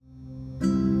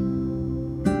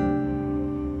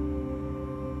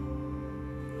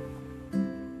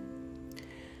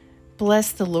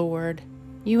Bless the Lord,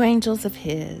 you angels of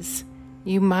his,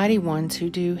 you mighty ones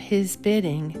who do his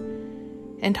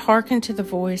bidding, and hearken to the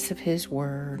voice of his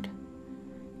word.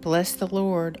 Bless the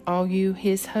Lord, all you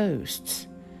his hosts,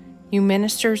 you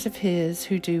ministers of his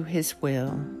who do his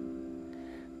will.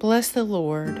 Bless the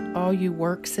Lord, all you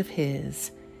works of his,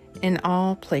 in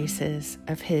all places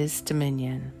of his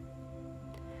dominion.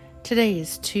 Today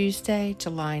is Tuesday,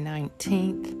 July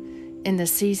 19th, in the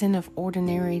season of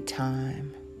ordinary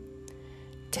time.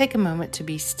 Take a moment to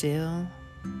be still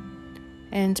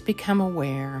and become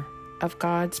aware of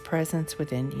God's presence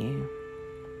within you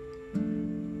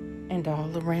and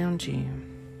all around you.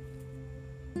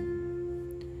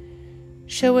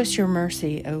 Show us your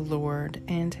mercy, O Lord,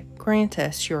 and grant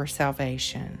us your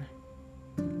salvation.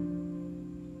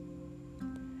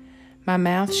 My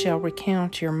mouth shall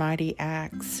recount your mighty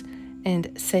acts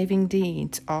and saving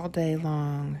deeds all day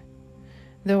long,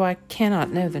 though I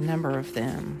cannot know the number of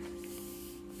them.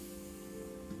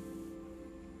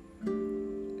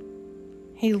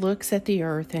 He looks at the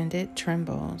earth and it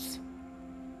trembles.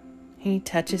 He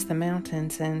touches the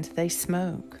mountains and they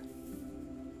smoke.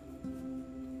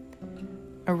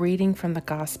 A reading from the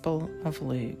Gospel of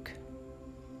Luke.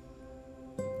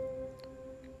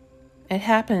 It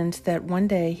happened that one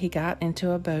day he got into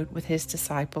a boat with his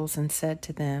disciples and said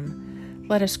to them,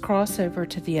 "Let us cross over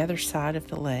to the other side of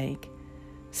the lake."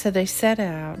 So they set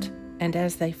out, and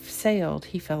as they sailed,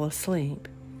 he fell asleep.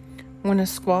 When a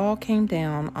squall came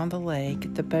down on the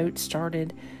lake, the boat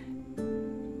started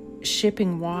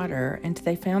shipping water, and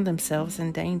they found themselves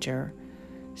in danger.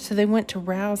 So they went to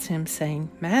rouse him,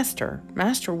 saying, Master,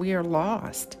 we are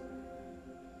lost."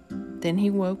 Then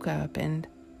he woke up and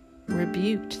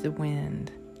rebuked the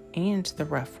wind and the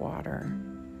rough water,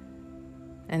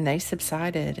 and they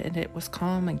subsided, and it was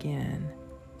calm again.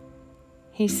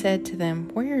 He said to them,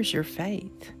 "Where is your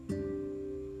faith?"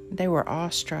 They were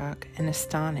awestruck and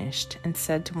astonished, and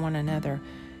said to one another,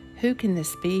 "Who can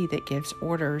this be that gives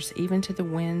orders even to the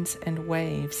winds and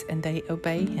waves, and they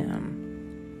obey him?"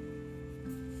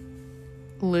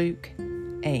 Luke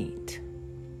 8.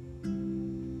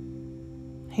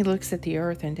 He looks at the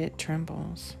earth and it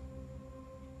trembles.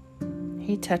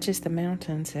 He touches the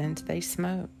mountains and they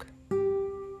smoke.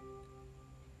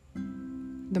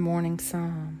 The Morning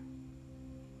Psalm.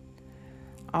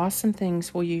 Awesome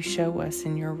things will you show us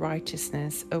in your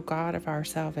righteousness, O God of our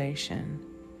salvation.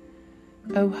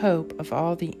 O hope of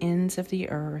all the ends of the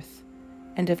earth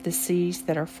and of the seas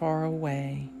that are far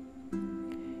away.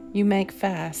 You make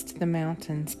fast the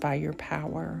mountains by your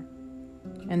power,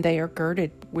 and they are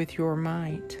girded with your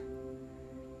might.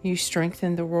 You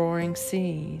strengthen the roaring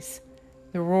seas,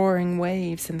 the roaring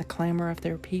waves and the clamor of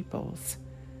their peoples.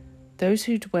 Those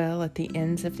who dwell at the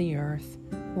ends of the earth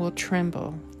will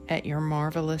tremble at your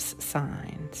marvelous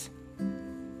signs.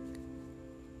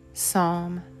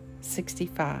 Psalm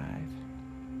 65.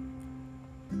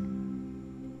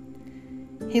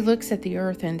 He looks at the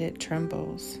earth and it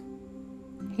trembles.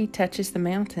 He touches the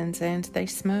mountains and they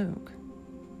smoke.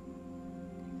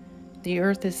 The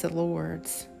earth is the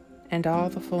Lord's, and all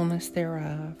the fullness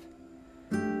thereof,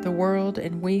 the world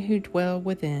and we who dwell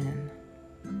within.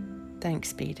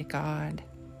 Thanks be to God.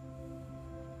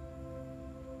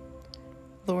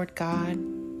 Lord God,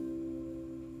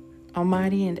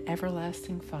 Almighty and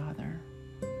everlasting Father,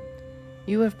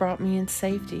 you have brought me in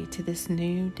safety to this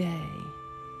new day.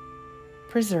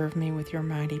 Preserve me with your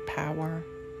mighty power,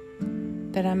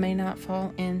 that I may not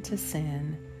fall into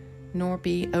sin, nor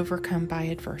be overcome by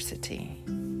adversity.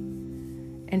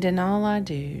 And in all I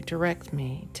do, direct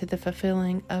me to the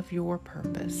fulfilling of your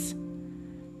purpose,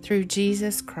 through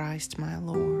Jesus Christ my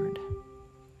Lord.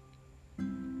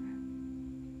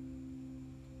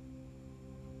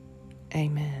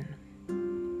 Amen.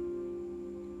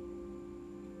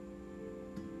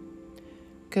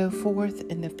 Go forth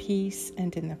in the peace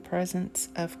and in the presence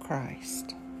of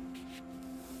Christ.